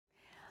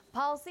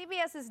Paul,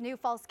 CBS's new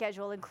fall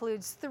schedule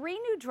includes 3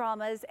 new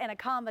dramas and a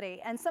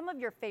comedy, and some of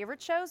your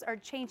favorite shows are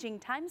changing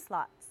time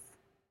slots.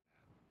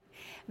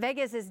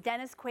 Vegas is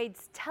Dennis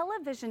Quaid's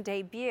television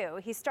debut.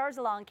 He stars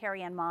along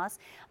Carrie-Anne Moss,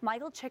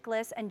 Michael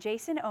Chiklis, and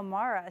Jason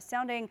O'Mara,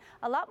 sounding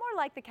a lot more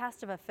like the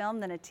cast of a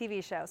film than a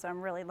TV show, so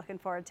I'm really looking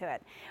forward to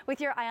it.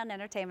 With your Eye on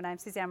Entertainment, I'm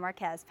Suzanne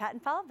Marques. Pat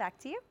and Paul, back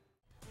to you.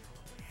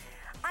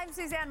 I'm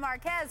Suzanne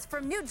Marques.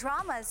 From new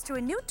dramas to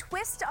a new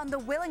twist on the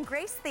Will and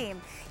Grace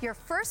theme. Your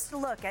first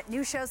look at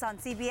new shows on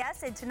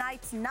CBS in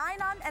tonight's 9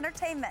 on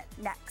Entertainment,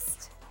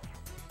 next.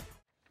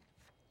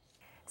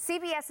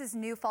 CBS's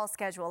new fall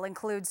schedule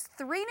includes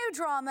 3 new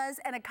dramas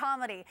and a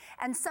comedy,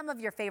 and some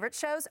of your favorite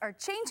shows are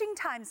changing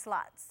time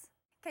slots.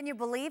 Can you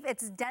believe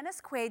it's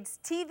Dennis Quaid's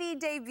TV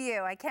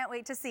debut? I can't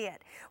wait to see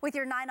it. With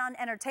your 9 on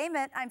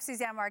Entertainment, I'm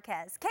Suzanne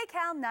Marques,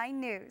 KCAL9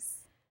 News.